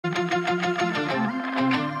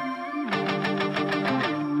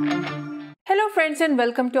friends and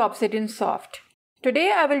welcome to Obsidian Soft.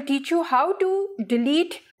 Today I will teach you how to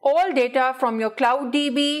delete all data from your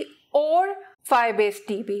CloudDB or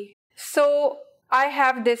FirebaseDB. So I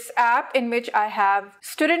have this app in which I have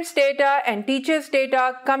students' data and teachers'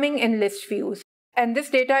 data coming in ListViews. And this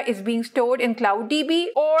data is being stored in CloudDB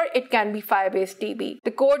or it can be FirebaseDB. The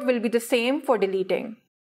code will be the same for deleting.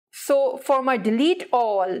 So for my delete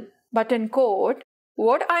all button code,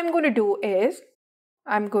 what I'm going to do is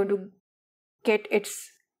I'm going to get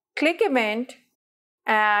its click event,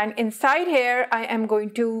 and inside here I am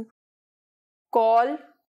going to call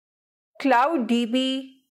CloudDB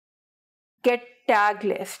get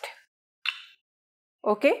TagList.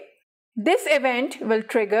 Okay, this event will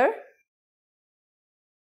trigger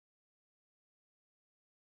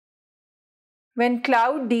when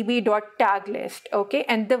CloudDB.TagList, okay,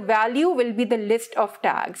 and the value will be the list of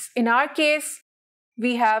tags. In our case,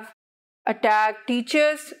 we have a tag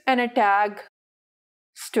teachers and a tag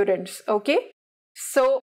students, okay.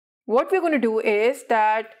 So what we're going to do is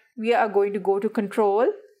that we are going to go to control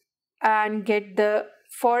and get the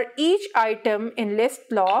for each item in list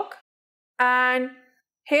block, and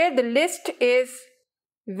here the list is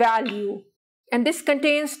value and this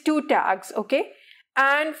contains two tags, okay,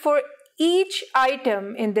 and for each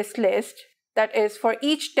item in this list, that is for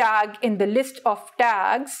each tag in the list of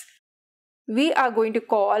tags, we are going to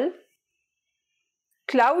call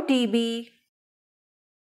CloudDB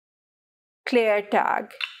clear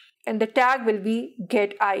tag, and the tag will be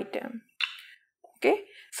get item. Okay,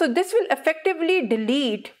 so this will effectively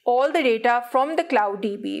delete all the data from the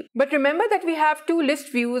CloudDB. But remember that we have two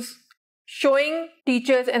list views showing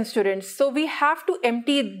teachers and students, so we have to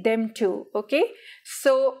empty them too. Okay,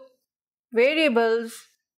 so variables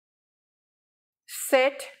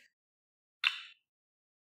set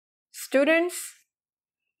students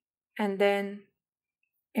and then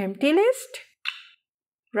empty list,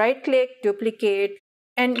 right click, duplicate,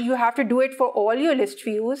 and you have to do it for all your list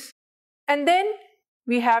views. And then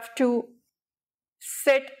we have to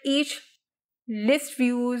set each list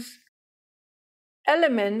views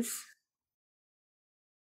elements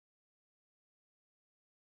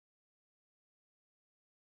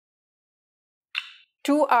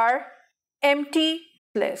to our empty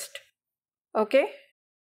list. Okay,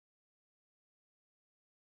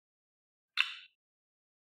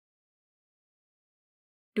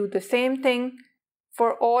 do the same thing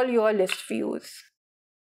for all your list views.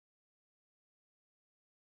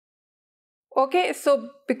 Okay, so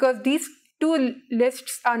because these two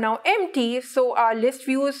lists are now empty, so our list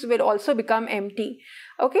views will also become empty.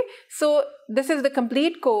 Okay, so this is the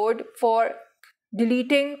complete code for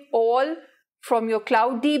deleting all from your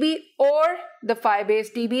CloudDB or the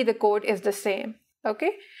FirebaseDB. The code is the same.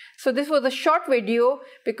 Okay, so this was a short video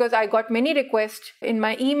because I got many requests in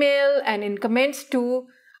my email and in comments too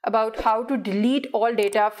about how to delete all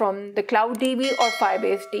data from the CloudDB or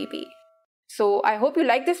FirebaseDB. So I hope you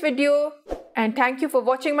like this video and thank you for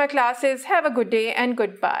watching my classes. Have a good day and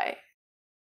goodbye.